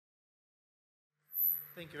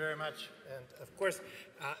Thank you very much. And of course,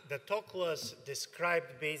 the talk was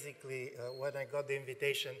described basically when I got the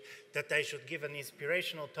invitation that I should give an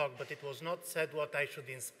inspirational talk, but it was not said what I should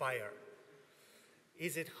inspire.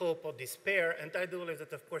 Is it hope or despair? And I do believe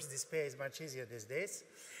that, of course, despair is much easier these days.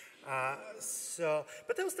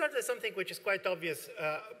 But I'll start with something which is quite obvious,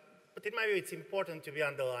 but in my view, it's important to be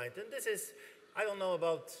underlined. And this is, I don't know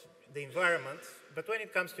about the environment, but when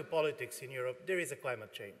it comes to politics in Europe, there is a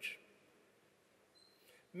climate change.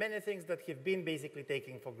 Many things that have been basically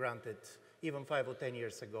taken for granted even 5 or 10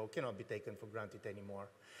 years ago cannot be taken for granted anymore.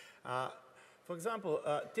 For example,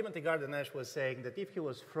 Timothy Garden-Ash was saying that if he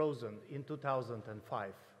was frozen in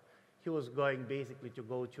 2005, he was going basically to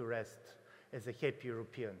go to rest as a happy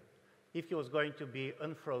European. If he was going to be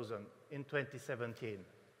unfrozen in 2017,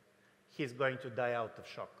 he's going to die out of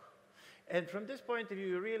shock. And from this point of view,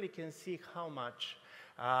 you really can see how much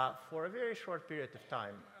for a very short period of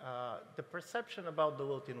time, the perception about the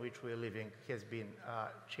world in which we're living has been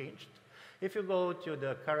changed. If you go to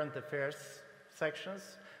the current affairs sections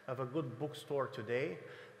of a good bookstore today,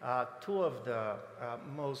 two of the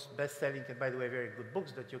most best-selling, and by the way, very good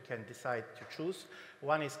books that you can decide to choose.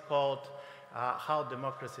 One is called How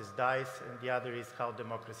Democracy Dies, and the other is How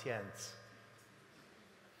Democracy Ends.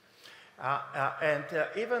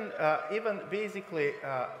 Even basically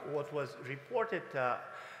what was reported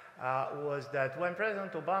was that when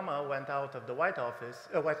President Obama went out of the White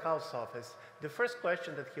House office, the first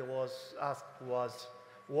question that he was asked was,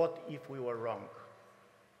 what if we were wrong?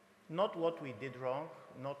 Not what we did wrong,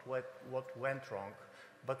 not what went wrong,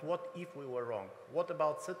 but what if we were wrong? What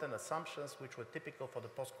about certain assumptions which were typical for the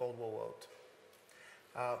post-Cold War world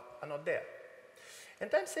are not there? And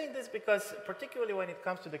I'm saying this because, particularly when it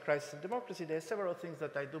comes to the crisis of democracy, there are several things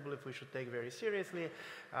that I do believe we should take very seriously.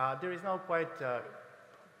 There is now quite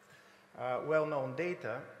well-known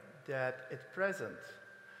data that at present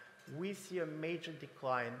we see a major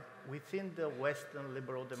decline within the Western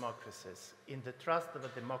liberal democracies in the trust of a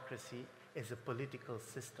democracy as a political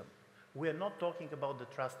system. We are not talking about the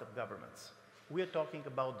trust of governments. We are talking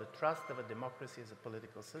about the trust of a democracy as a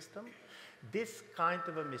political system. This kind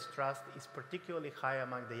of a mistrust is particularly high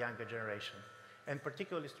among the younger generation, and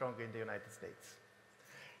particularly stronger in the United States.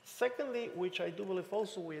 Secondly, which I do believe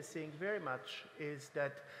also we are seeing very much, is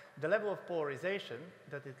that the level of polarization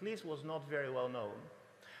that at least was not very well known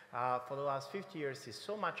for the last 50 years is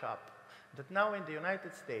so much up that now in the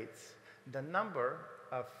United States, the number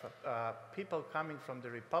of people coming from the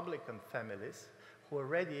Republican families who are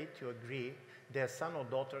ready to agree their son or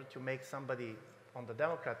daughter to make somebody on the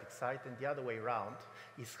Democratic side and the other way around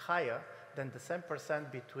is higher than the same percent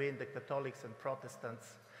between the Catholics and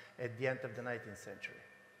Protestants at the end of the 19th century.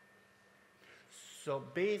 So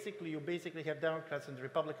basically, you have Democrats and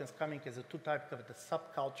Republicans coming as a two types of the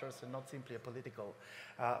subcultures and not simply a political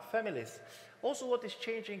families. Also, what is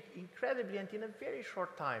changing incredibly and in a very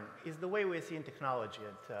short time is the way we're seeing technology.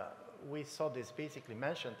 And we saw this basically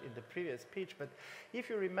mentioned in the previous speech, but if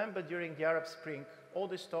you remember during the Arab Spring, all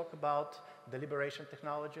this talk about the liberation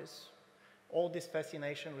technologies, all this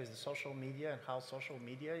fascination with the social media and how social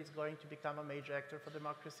media is going to become a major actor for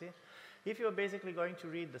democracy. If you're basically going to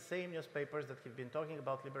read the same newspapers that have been talking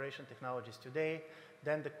about liberation technologies today,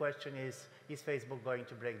 then the question is Facebook going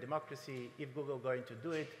to break democracy? If Google going to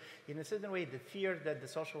do it? In a certain way, the fear that the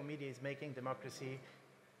social media is making democracy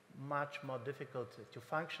much more difficult to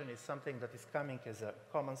function is something that is coming as a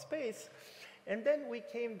common space. And then we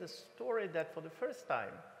came the story that for the first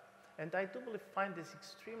time, and I do believe find this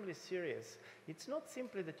extremely serious, it's not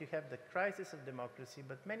simply that you have the crisis of democracy,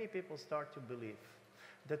 but many people start to believe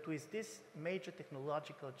that with these major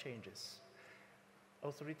technological changes,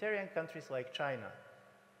 authoritarian countries like China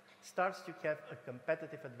starts to have a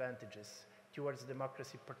competitive advantages towards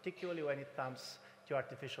democracy, particularly when it comes to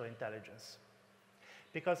artificial intelligence.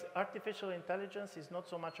 Because artificial intelligence is not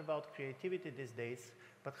so much about creativity these days,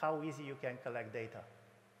 but how easy you can collect data.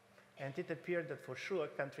 And it appeared that for sure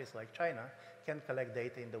countries like China can collect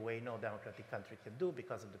data in the way no democratic country can do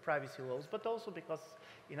because of the privacy laws, but also because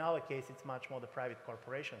in our case it's much more the private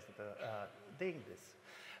corporations that are doing this.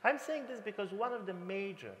 I'm saying this because one of the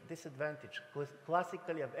major disadvantages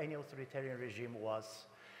classically of any authoritarian regime was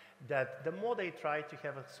that the more they try to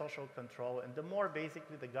have a social control and the more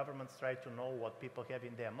basically the governments try to know what people have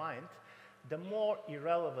in their mind, the more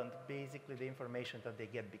irrelevant basically the information that they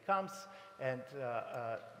get becomes. And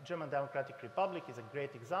German Democratic Republic is a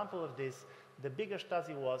great example of this. The bigger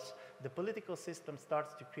Stasi was the political system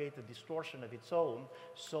starts to create a distortion of its own,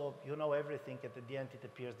 so you know everything, and at the end it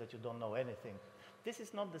appears that you don't know anything. This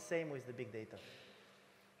is not the same with the big data.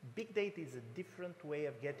 Big data is a different way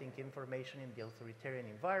of getting information in the authoritarian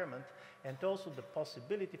environment, and also the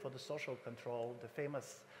possibility for the social control, the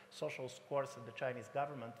famous social scores of the Chinese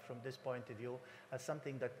government from this point of view, as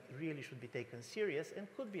something that really should be taken serious and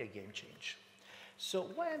could be a game change. So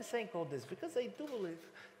why I'm saying all this? Because I do believe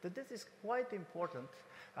that this is quite important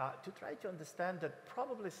to try to understand that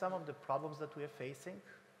probably some of the problems that we are facing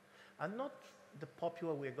are not the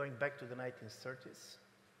popular, we are going back to the 1930s,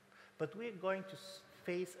 but we are going to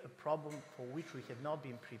face a problem for which we have not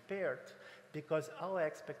been prepared because our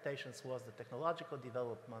expectations was the technological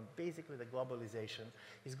development, basically the globalization,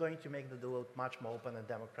 is going to make the world much more open and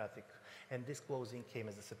democratic. And this closing came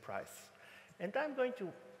as a surprise. And I'm going to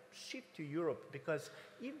shift to Europe because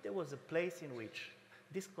if there was a place in which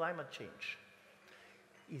this climate change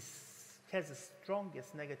has the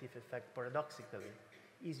strongest negative effect, paradoxically,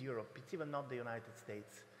 is Europe. It's even not the United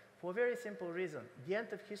States. For a very simple reason. The End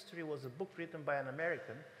of History was a book written by an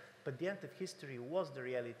American, but the end of history was the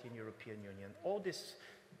reality in European Union. All this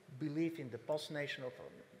belief in the post-national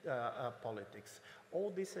politics,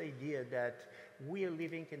 all this idea that we are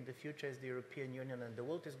living in the future as the European Union and the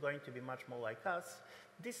world is going to be much more like us,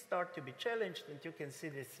 this starts to be challenged, and you can see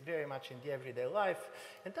this very much in the everyday life.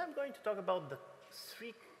 And I'm going to talk about the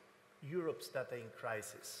three Europes that are in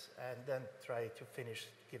crisis, and then try to finish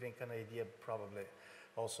giving an idea probably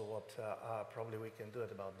also what probably we can do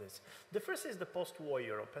about this. The first is the post-war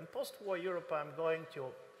Europe. And post-war Europe, I'm going to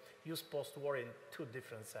use post-war in two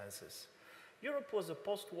different senses. Europe was a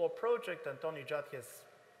post-war project, and Tony Judd has,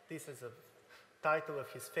 this is a title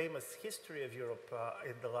of his famous History of Europe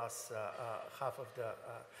in the last half of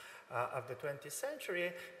the 20th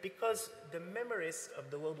century, because the memories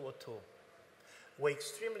of the World War II were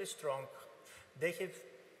extremely strong. They have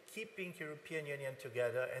keeping European Union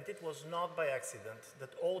together, and it was not by accident that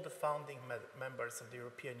all the founding members of the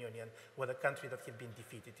European Union were the countries that had been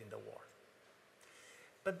defeated in the war.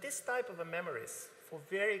 But this type of a memories, for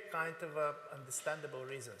very kind of understandable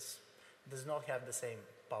reasons, does not have the same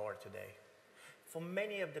power today. For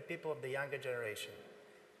many of the people of the younger generation,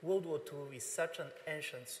 World War II is such an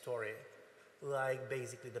ancient story, like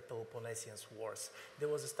basically the Peloponnesian Wars. There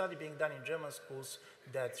was a study being done in German schools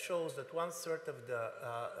that shows that 1/3 of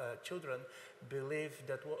the children believe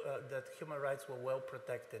that human rights were well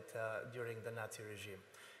protected during the Nazi regime.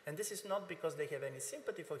 And this is not because they have any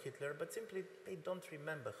sympathy for Hitler, but simply they don't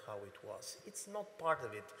remember how it was. It's not part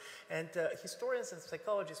of it. And historians and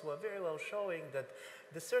psychologists were very well showing that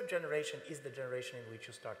the third generation is the generation in which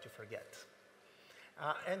you start to forget.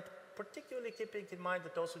 And particularly keeping in mind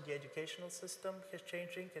that also the educational system is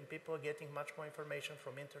changing and people are getting much more information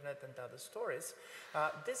from internet and other stories.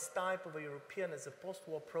 This type of a European as a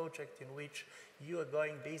post-war project in which you are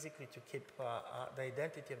going basically to keep the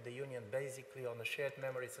identity of the Union basically on the shared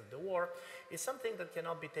memories of the war is something that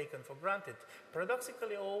cannot be taken for granted.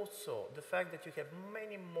 Paradoxically also, the fact that you have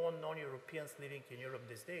many more non-Europeans living in Europe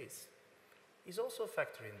these days is also a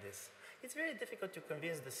factor in this. It's very difficult to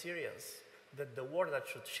convince the Syrians that the war that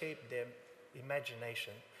should shape their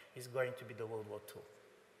imagination is going to be the World War II.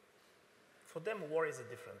 For them, war is a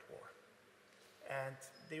different war. And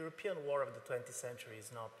the European war of the 20th century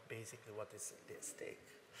is not basically what is at stake.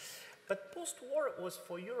 But post-war was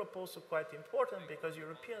for Europe also quite important because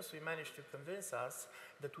Europeans, we managed to convince us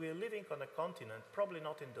that we are living on a continent, probably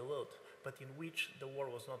not in the world, but in which the war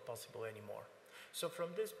was not possible anymore. So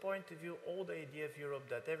from this point of view, all the idea of Europe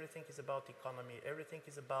that everything is about economy, everything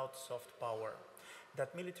is about soft power,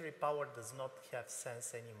 that military power does not have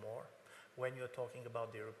sense anymore when you're talking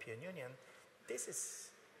about the European Union, this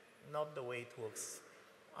is not the way it works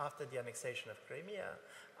after the annexation of Crimea,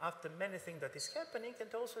 after many things that is happening,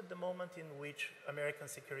 and also at the moment in which American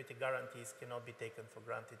security guarantees cannot be taken for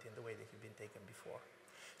granted in the way they have been taken before.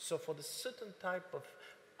 So for the certain type of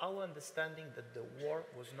our understanding that the war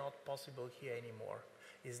was not possible here anymore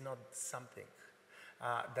is not something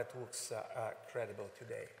that looks credible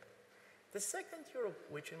today. The second Europe,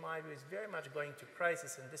 which in my view is very much going to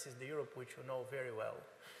crisis, and this is the Europe which you know very well,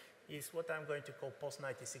 is what I'm going to call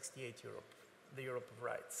post-1968 Europe, the Europe of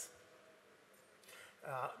rights.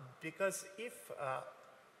 Because if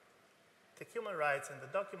the human rights and the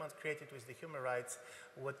documents created with the human rights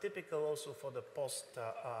were typical also for the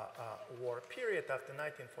post-war period after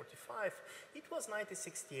 1945. It was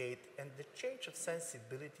 1968, and the change of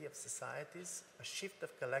sensibility of societies, a shift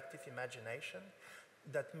of collective imagination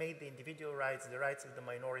that made the individual rights, the rights of the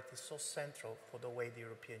minority, so central for the way the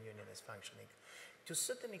European Union is functioning. To a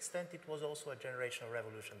certain extent, it was also a generational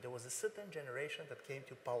revolution. There was a certain generation that came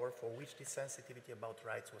to power for which the sensitivity about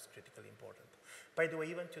rights was critically important. By the way,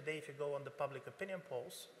 even today, if you go on the public opinion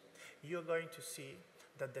polls, you're going to see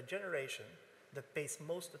that the generation that pays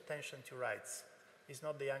most attention to rights is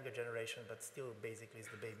not the younger generation, but still basically is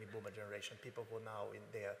the baby boomer generation, people who are now in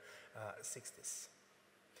their 60s.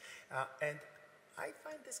 And I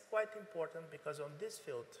find this quite important because on this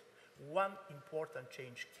field, one important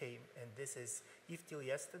change came, and this is, if till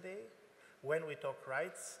yesterday, when we talk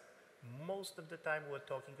rights, most of the time we're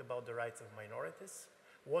talking about the rights of minorities.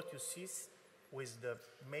 What you see with the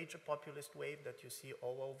major populist wave that you see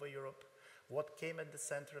all over Europe, what came at the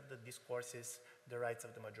center of the discourse is the rights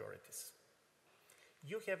of the majorities.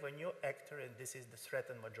 You have a new actor, and this is the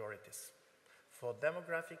threatened majorities. For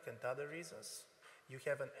demographic and other reasons, you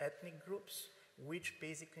have an ethnic groups which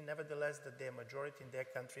basically, nevertheless, that they're majority in their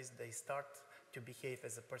countries, they start to behave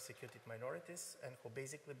as a persecuted minorities and who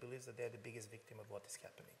basically believes that they're the biggest victim of what is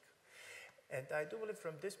happening. And I do believe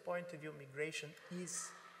from this point of view, migration is,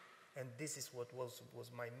 and this is what was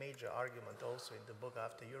my major argument also in the book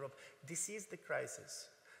After Europe, this is the crisis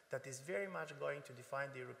that is very much going to define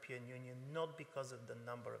the European Union, not because of the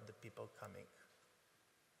number of the people coming.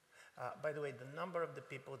 By the way, the number of the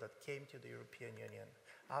people that came to the European Union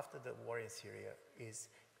after the war in Syria is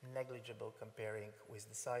negligible comparing with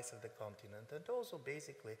the size of the continent, and also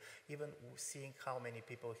basically even seeing how many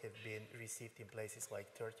people have been received in places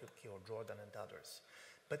like Turkey or Jordan and others.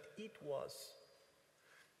 But it was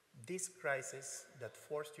this crisis that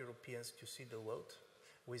forced Europeans to see the world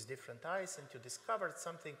with different eyes and to discover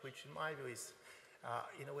something which in my view is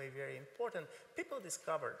in a way very important. People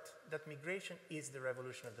discovered that migration is the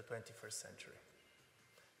revolution of the 21st century.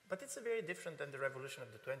 But it's very different than the revolution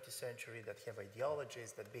of the 20th century that have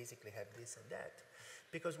ideologies that basically have this and that.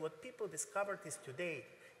 Because what people discovered is today,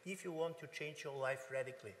 if you want to change your life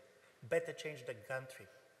radically, better change the country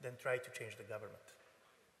than try to change the government.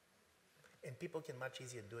 And people can much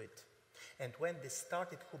easier do it. And when they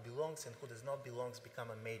started, who belongs and who does not belong become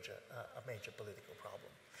a major political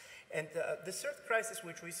problem. And the third crisis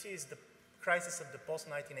which we see is the crisis of the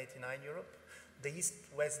post-1989 Europe. The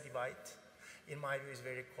East-West divide, in my view, is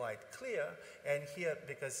very quite clear. And here,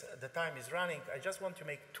 because the time is running, I just want to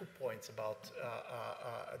make 2 points about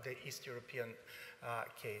the East European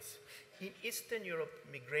case. In Eastern Europe,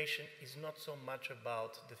 migration is not so much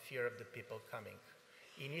about the fear of the people coming.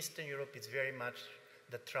 In Eastern Europe, it's very much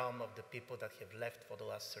the trauma of the people that have left for the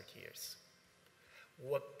last 30 years.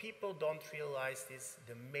 What people don't realize is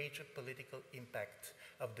the major political impact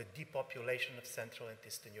of the depopulation of Central and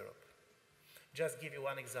Eastern Europe. Just give you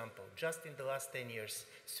one example. Just in the last 10 years,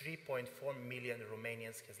 3.4 million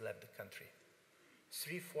Romanians has left the country.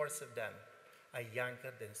 3/4 of them are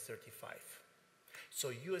younger than 35. So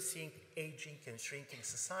you are seeing aging and shrinking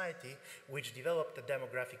society, which developed a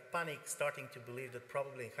demographic panic, starting to believe that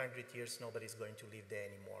probably in 100 years nobody's going to live there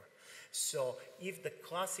anymore. So if the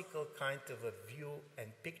classical kind of a view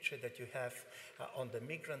and picture that you have on the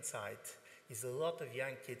migrant side is a lot of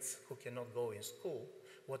young kids who cannot go in school,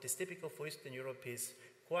 what is typical for Eastern Europe is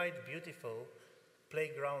quite beautiful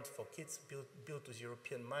playground for kids built with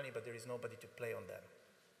European money, but there is nobody to play on them.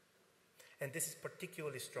 And this is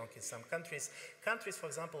particularly strong in some countries. Countries, for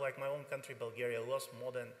example, like my own country, Bulgaria, lost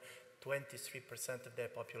more than 23% of their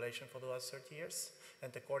population for the last 30 years.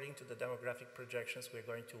 And according to the demographic projections, we're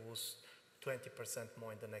going to lose 20%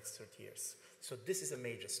 more in the next 30 years. So this is a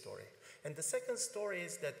major story. And the second story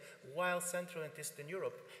is that while Central and Eastern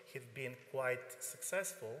Europe have been quite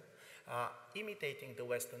successful imitating the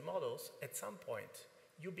Western models, at some point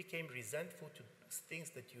you became resentful to things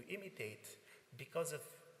that you imitate because of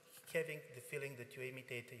having the feeling that you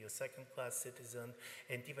imitate your second-class citizen,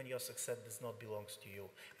 and even your success does not belong to you.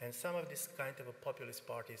 And some of these kind of populist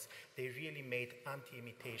parties, they really made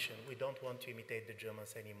anti-imitation. We don't want to imitate the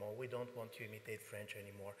Germans anymore. We don't want to imitate French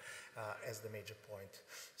anymore as the major point.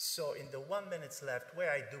 So in the 1 minute left,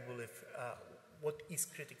 where I do believe what is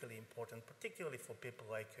critically important, particularly for people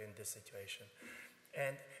like you in this situation.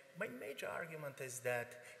 And my major argument is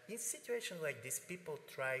that in situations like this, people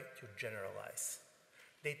try to generalize.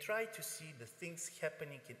 They try to see the things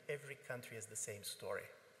happening in every country as the same story.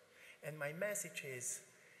 And my message is,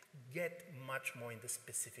 get much more in the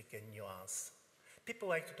specific and nuance. People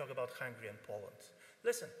like to talk about Hungary and Poland.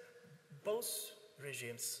 Listen, both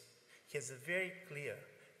regimes has a very clear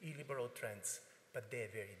illiberal trends, but they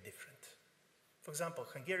are very different. For example,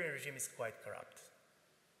 Hungarian regime is quite corrupt.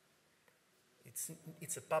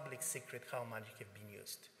 It's a public secret how money have been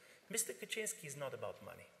used. Mr. Kaczynski is not about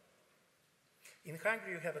money. In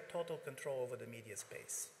Hungary, you have a total control over the media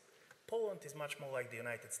space. Poland is much more like the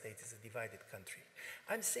United States, it's a divided country.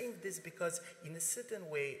 I'm saying this because in a certain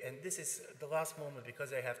way, and this is the last moment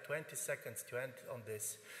because I have 20 seconds to end on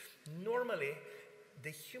this, normally the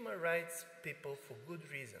human rights people, for good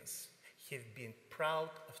reasons, have been proud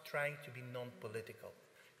of trying to be non-political.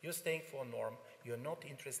 You're staying for a norm, you're not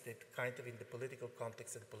interested kind of in the political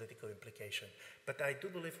context and political implication. But I do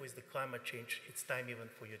believe with the climate change, it's time even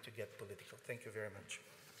for you to get political. Thank you very much.